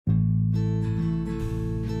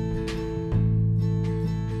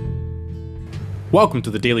Welcome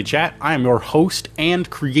to the Daily Chat. I am your host and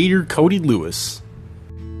creator, Cody Lewis.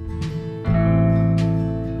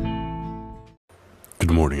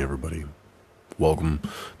 Good morning, everybody. Welcome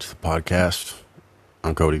to the podcast.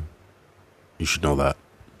 I'm Cody. You should know that.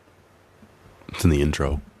 It's in the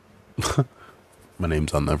intro. My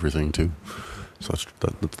name's on everything, too. So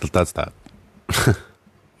that's that.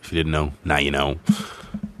 If you didn't know, now you know.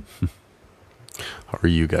 How are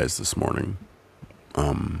you guys this morning?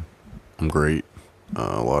 I'm great.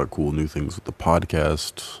 A lot of cool new things with the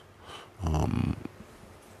podcast.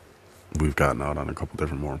 We've gotten out on a couple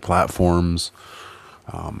different more platforms.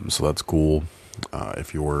 So that's cool.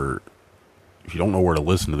 If you don't know where to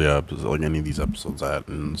listen to the episodes, like any of these episodes at,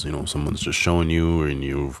 and someone's just showing you, and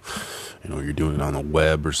you're doing it on the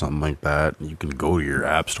web or something like that, you can go to your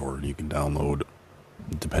app store and you can download,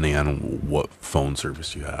 depending on what phone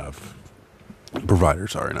service you have, provider,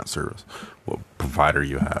 sorry, not service, what provider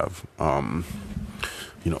you have.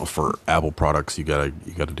 For Apple products, you gotta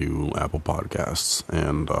do Apple Podcasts,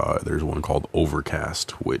 and there's one called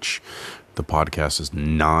Overcast, which the podcast is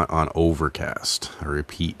not on Overcast. I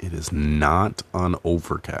repeat, it is not on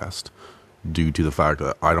Overcast due to the fact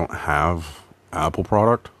that I don't have Apple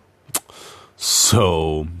product,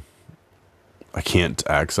 so I can't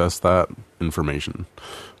access that information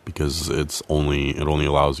because it only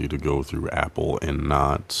allows you to go through Apple and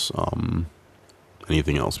not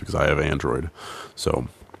anything else, because I have Android. So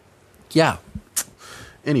yeah,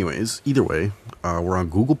 anyways, either way, we're on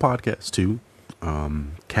Google Podcasts too,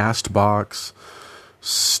 Castbox,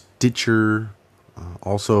 Stitcher,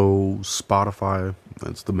 also Spotify,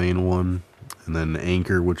 that's the main one, and then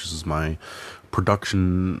Anchor, which is my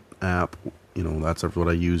production app. That's what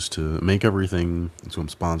I use to make everything. That's what I'm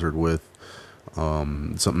sponsored with.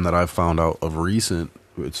 Something that I've found out of recent,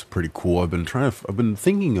 it's pretty cool.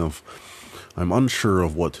 I'm unsure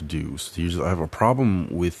of what to do. So I have a problem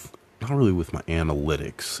not really with my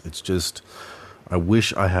analytics. It's just, I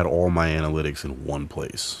wish I had all my analytics in one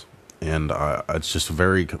place. And it's just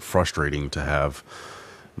very frustrating to have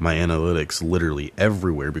my analytics literally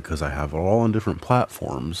everywhere, because I have it all on different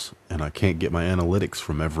platforms, and I can't get my analytics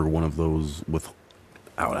from every one of those without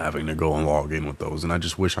having to go and log in with those. And I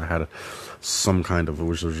just wish I had there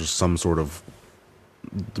was just some sort of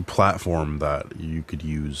the platform that you could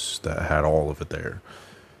use that had all of it there.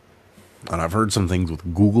 And I've heard some things with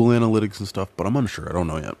Google Analytics and stuff, but I'm unsure. I don't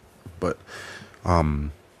know yet. But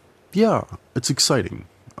yeah, it's exciting.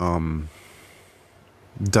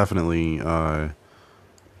 Definitely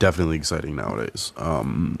exciting nowadays.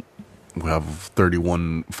 We have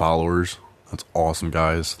 31 followers. That's awesome,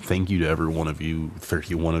 guys. Thank you to every one of you,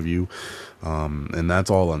 31 of you. And that's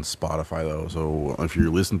all on Spotify, though. So if you're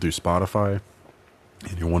listening through Spotify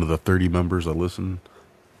and you're one of the 30 members that listen,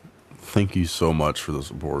 thank you so much for the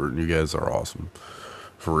support. You guys are awesome.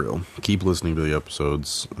 For real. Keep listening to the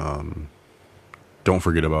episodes. Don't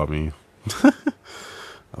forget about me.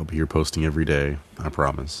 I'll be here posting every day. I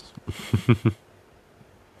promise.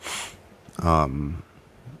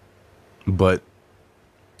 But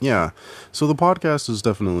yeah, so the podcast has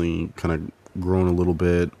definitely kind of grown a little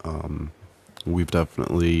bit. We've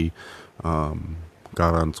definitely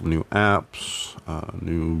got on some new apps,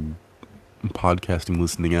 new podcasting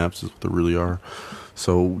listening apps is what they really are.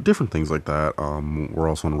 So different things like that. We're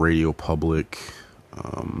also on Radio Public.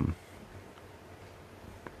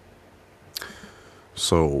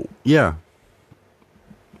 So yeah,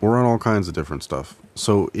 we're on all kinds of different stuff.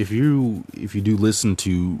 So if you do listen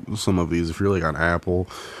to some of these, if you're like on Apple,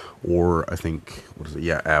 or I think,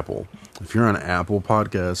 Apple. If you're on Apple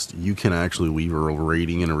Podcast, you can actually leave a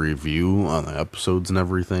rating and a review on the episodes and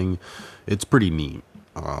everything. It's pretty neat.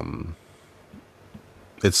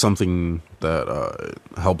 It's something that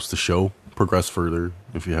helps the show progress further.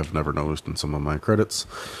 If you have never noticed in some of my credits,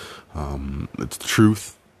 it's the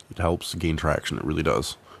truth. It helps gain traction. It really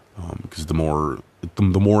does, because the more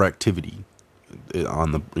activity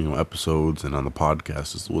on the episodes and on the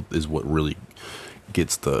podcast is what really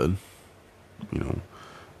gets the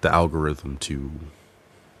algorithm to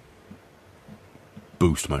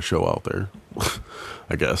boost my show out there,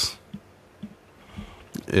 I guess.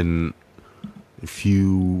 And if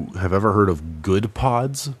you have ever heard of Good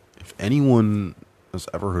Pods, if anyone has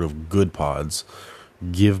ever heard of Good Pods,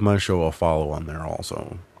 give my show a follow on there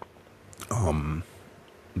also.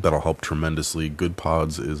 That'll help tremendously. Good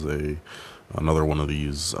Pods is another one of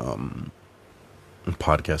these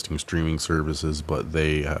podcasting streaming services, but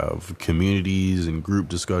they have communities and group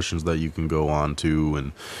discussions that you can go on to,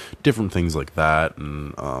 and different things like that,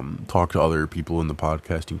 and talk to other people in the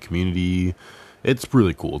podcasting community. It's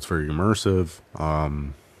really cool. It's very immersive.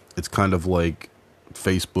 It's kind of like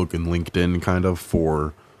Facebook and LinkedIn kind of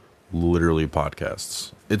for literally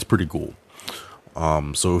podcasts. It's pretty cool.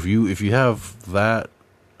 So if you have that,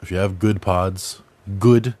 if you have good pods,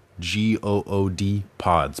 good GOOD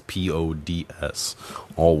pods, PODS,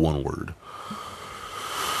 all one word.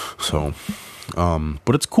 So,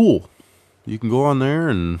 but it's cool. You can go on there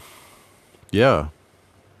and yeah,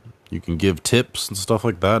 you can give tips and stuff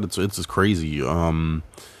like that. It's just crazy.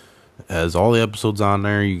 Has all the episodes on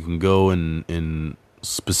there. You can go and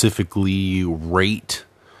specifically rate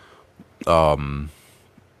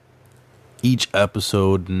each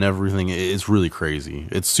episode and everything. It's really crazy.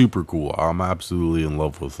 It's super cool. I'm absolutely in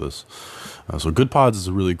love with this. So Good Pods is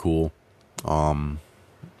really cool. If you're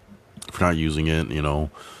not using it, and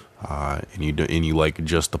you like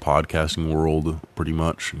just the podcasting world pretty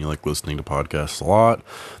much, and you like listening to podcasts a lot,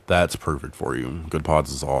 that's perfect for you. Good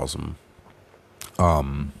Pods is awesome.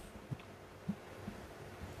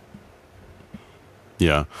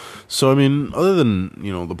 Yeah. So, I mean, other than,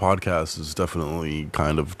 the podcast has definitely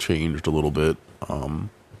kind of changed a little bit.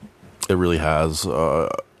 It really has. I'm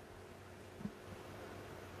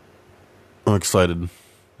excited,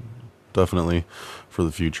 definitely, for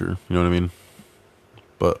the future. You know what I mean?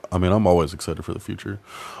 But, I mean, I'm always excited for the future.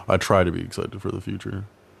 I try to be excited for the future,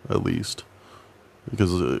 at least.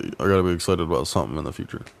 Because I gotta be excited about something in the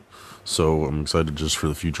future. So, I'm excited just for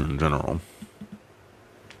the future in general.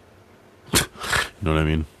 You know what I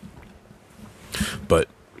mean? But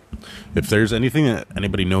if there's anything that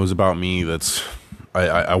anybody knows about me that's...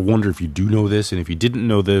 I wonder if you do know this, and if you didn't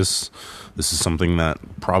know this is something that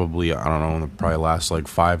probably, I don't know, probably lasts like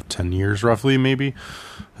 5-10 years roughly, maybe,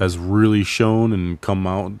 has really shown and come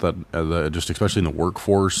out that just especially in the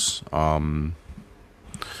workforce, a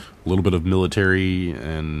little bit of military,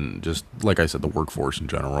 and just, like I said, the workforce in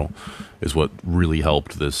general is what really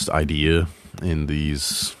helped this idea in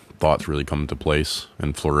these... thoughts really come into place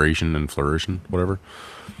and flourish, whatever.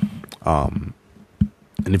 And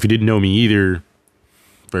if you didn't know me either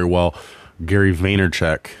very well, Gary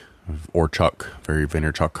Vaynerchuk,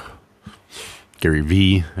 Gary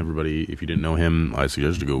V, everybody, if you didn't know him, I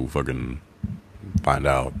suggest you go fucking find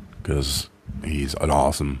out, because he's an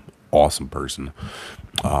awesome person.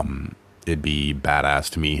 It'd be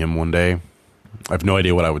badass to meet him one day. I have no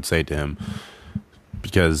idea what I would say to him,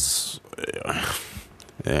 because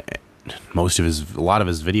a lot of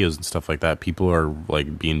his videos and stuff like that, people are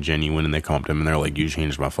like being genuine, and they come up to him and they're like, "You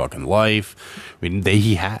changed my fucking life." I mean,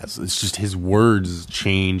 he has. It's just his words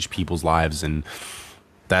change people's lives, and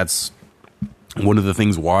that's one of the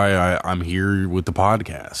things why I'm here with the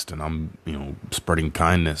podcast, and I'm spreading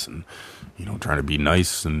kindness and trying to be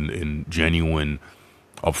nice and genuine,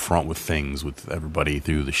 upfront with things with everybody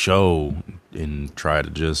through the show, and try to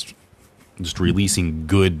just releasing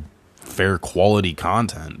good, fair quality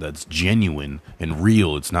content that's genuine and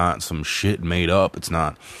real. It's not some shit made up. It's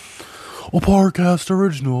not a podcast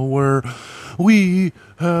original where we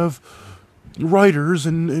have writers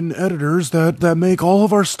and editors that make all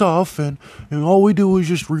of our stuff, and all we do is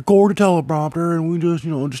just record a teleprompter and we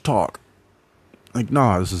just talk. Like,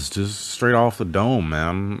 nah, this is just straight off the dome,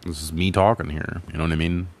 man. This is me talking here. You know what I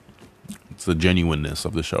mean? It's the genuineness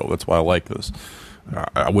of the show. That's why I like this.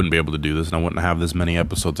 I wouldn't be able to do this, and I wouldn't have this many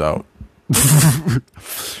episodes out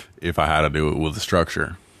if I had to do it with a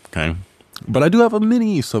structure. Okay, but I do have a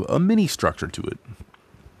mini structure to it,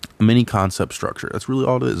 a mini concept structure. That's really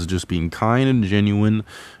all it is just being kind and genuine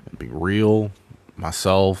and being real,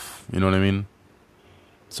 myself. You know what I mean?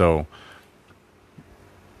 So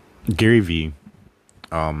Gary V,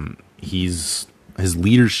 his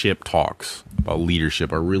leadership talks about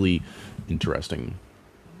leadership are really interesting.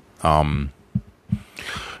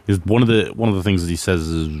 One of the things that he says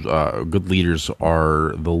is good leaders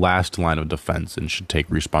are the last line of defense and should take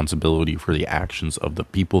responsibility for the actions of the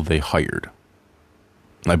people they hired.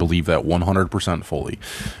 I believe that 100% fully.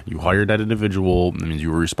 You hired that individual, that means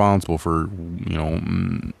you were responsible for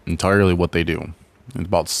entirely what they do. It's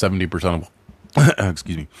about 70% of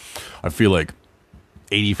excuse me. I feel like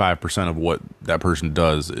 85% of what that person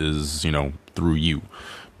does is through you.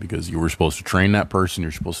 Because you were supposed to train that person,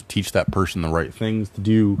 you're supposed to teach that person the right things to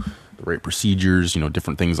do, the right procedures,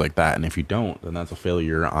 different things like that. And if you don't, then that's a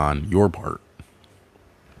failure on your part,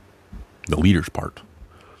 the leader's part.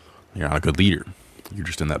 You're not a good leader. You're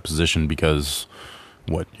just in that position because,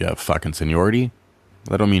 you have fucking seniority?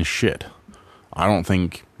 That don't mean shit. I don't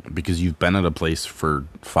think because you've been at a place for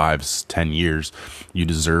 5-10 years, you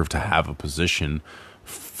deserve to have a position,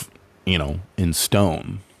 in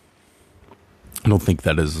stone. I don't think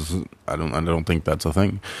that is. I don't think that's a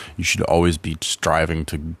thing. You should always be striving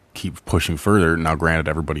to keep pushing further. Now, granted,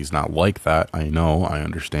 everybody's not like that. I know. I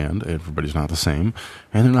understand. Everybody's not the same,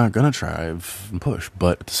 and they're not gonna strive and push.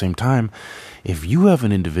 But at the same time, if you have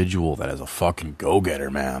an individual that is a fucking go-getter,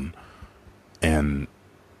 man, and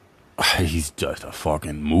he's just a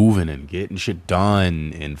fucking moving and getting shit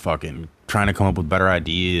done and fucking trying to come up with better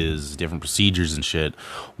ideas, different procedures and shit,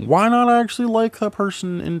 why not actually like that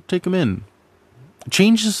person and take him in?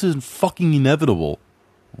 Change is fucking inevitable.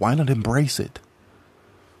 Why not embrace it?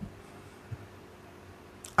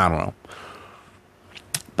 I don't know.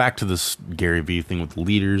 Back to this Gary Vee thing with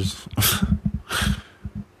leaders.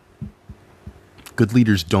 Good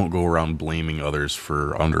leaders don't go around blaming others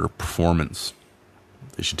for underperformance.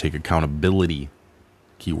 They should take accountability.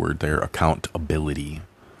 Keyword there, accountability.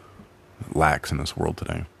 It lacks in this world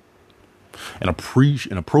today. And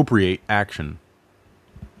appropriate action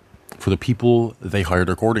for the people they hired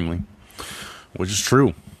accordingly, which is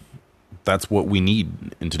true. That's what we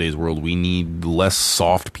need in today's world. We need less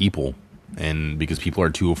soft people, and because people are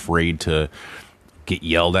too afraid to get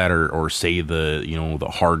yelled at or say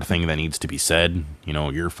the hard thing that needs to be said.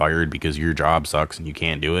 You're fired because your job sucks and you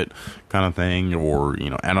can't do it, kind of thing, or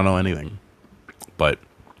I don't know, anything. But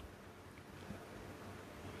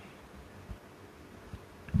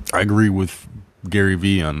I agree with Gary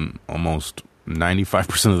Vee on almost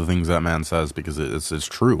 95% of the things that man says, because it's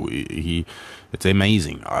true. It's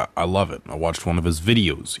amazing. I love it. I watched one of his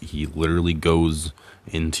videos. He literally goes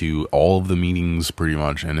into all of the meetings pretty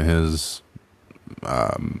much in his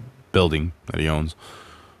building that he owns,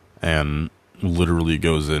 and literally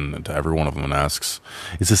goes into every one of them and asks,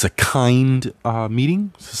 is this a kind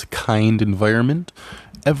meeting? Is this a kind environment?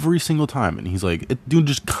 Every single time. And he's like,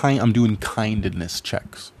 I'm doing kindness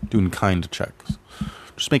checks. Doing kind checks.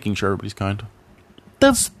 Just making sure everybody's kind.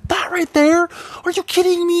 That's that right there? Are you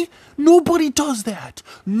kidding me? Nobody does that.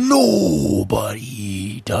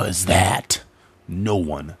 Nobody does that. No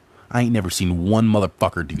one. I ain't never seen one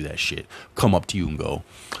motherfucker do that shit. Come up to you and go,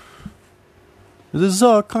 is this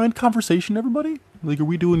a kind conversation, everybody? Like, are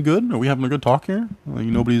we doing good? Are we having a good talk here? Like,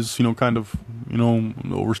 nobody's,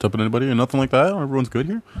 overstepping anybody or nothing like that? Everyone's good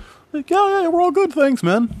here? Like, yeah, we're all good. Thanks,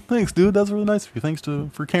 man. Thanks, dude. That's really nice of you. Thanks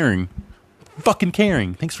for caring. Fucking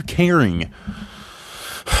caring. Thanks for caring.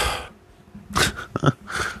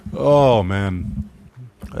 Oh, man.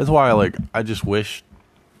 That's why, I just wish...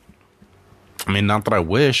 not that I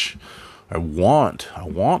wish. I want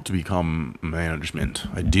to become management.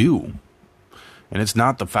 I do. And it's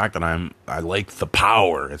not the fact that I like the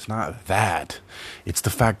power. It's not that. It's the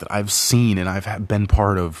fact that I've seen and I've been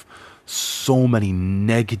part of so many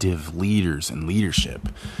negative leaders in leadership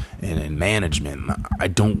and in management. I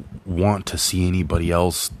don't want to see anybody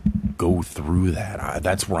else go through that.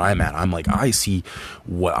 That's where I'm at. I'm like, I see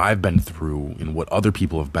what I've been through and what other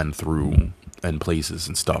people have been through and places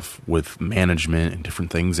and stuff with management and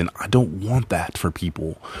different things, and I don't want that for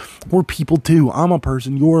people. We're people too. I'm a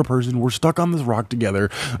person, you're a person. We're stuck on this rock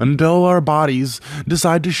together until our bodies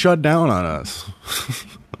decide to shut down on us.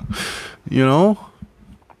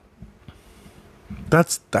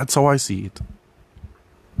 That's how I see it.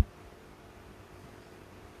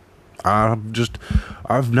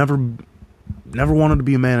 I've never wanted to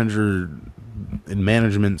be a manager in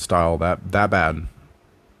management style that bad.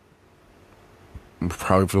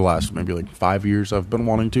 Probably for the last maybe 5 years I've been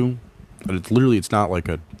wanting to. But it's not like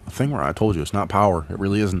a thing where I told you it's not power. It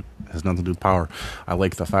really isn't. It has nothing to do with power. I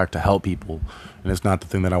like the fact to help people. And it's not the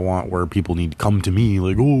thing that I want where people need to come to me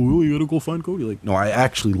like, oh, you gotta go find Cody. No, I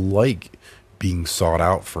actually like being sought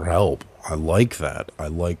out for help. I like that. I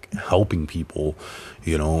like helping people.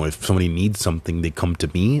 If somebody needs something, they come to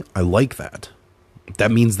me. I like that.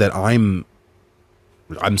 That means that I'm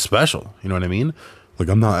special. You know what I mean?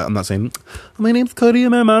 I'm not saying, my name's Cody and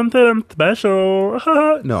my mom said I'm special.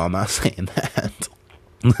 No, I'm not saying that.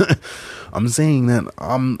 I'm saying that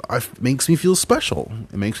it makes me feel special.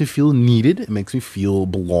 It makes me feel needed. It makes me feel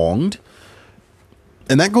belonged.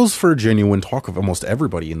 And that goes for a genuine talk of almost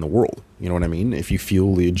everybody in the world. You know what I mean? If you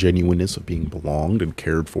feel the genuineness of being belonged and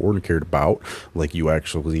cared for and cared about, like you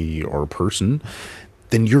actually are a person,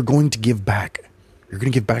 then you're going to give back. You're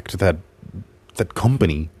going to give back to that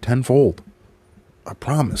company tenfold. I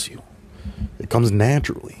promise you. It comes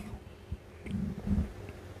naturally.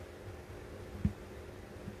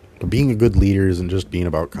 But being a good leader isn't just being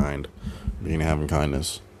about having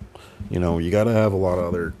kindness. You gotta have a lot of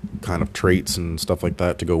other kind of traits and stuff like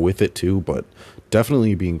that to go with it too, but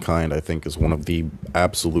definitely being kind, I think, is one of the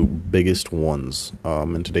absolute biggest ones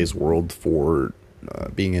in today's world for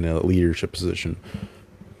being in a leadership position.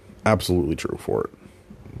 Absolutely true for it.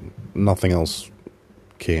 Nothing else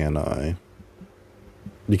can I?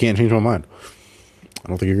 You can't change my mind. I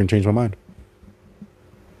don't think you're gonna change my mind.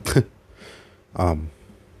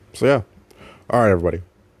 So yeah. All right, everybody.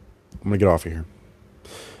 I'm gonna get off of here.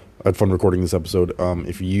 I had fun recording this episode.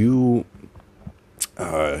 If you,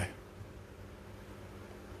 like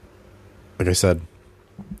I said,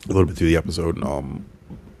 a little bit through the episode,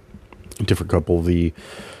 different couple of the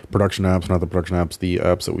production apps, not the production apps, the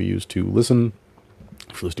apps that we use to listen.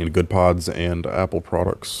 If you're listening to Good Pods and Apple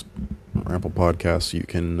products or Apple Podcasts, you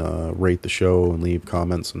can rate the show and leave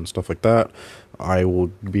comments and stuff like that. I will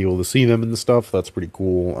be able to see them and stuff. That's pretty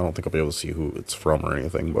cool. I don't think I'll be able to see who it's from or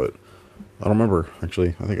anything, but I don't remember,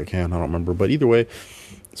 actually. I think I can. I don't remember. But either way,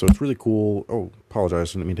 so it's really cool. Oh,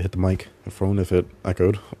 apologize. I didn't mean to hit the phone if it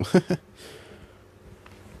echoed.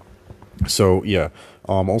 So, yeah.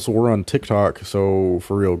 Also, we're on TikTok. So,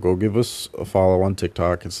 for real, go give us a follow on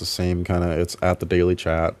TikTok. It's the same kind of, it's at the Daily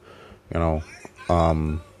Chat, you know.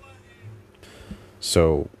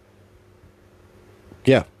 So,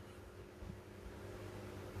 yeah.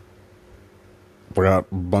 We got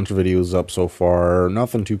a bunch of videos up so far.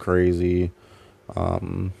 Nothing too crazy.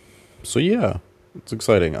 So yeah, it's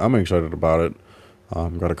exciting. I'm excited about it.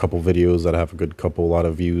 Got a couple videos that have a lot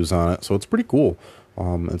of views on it. So it's pretty cool.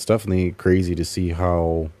 It's definitely crazy to see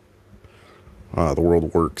how the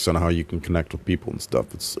world works and how you can connect with people and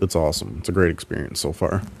stuff. It's awesome. It's a great experience so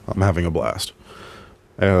far. I'm having a blast.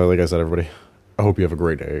 Like I said, everybody, I hope you have a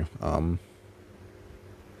great day.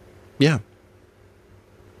 Yeah.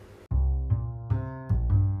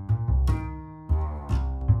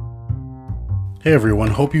 Hey everyone,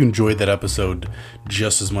 hope you enjoyed that episode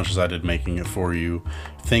just as much as I did making it for you.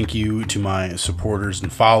 Thank you to my supporters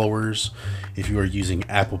and followers. If you are using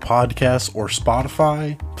Apple Podcasts or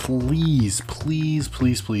Spotify, please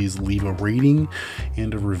leave a rating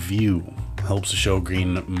and a review. It helps the show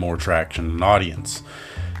gain more traction and audience.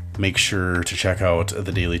 Make sure to check out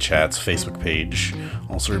the Daily Chat's Facebook page.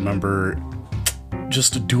 Also remember,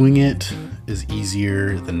 just doing it is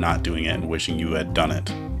easier than not doing it and wishing you had done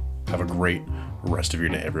it. Have a great rest of your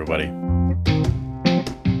day, everybody.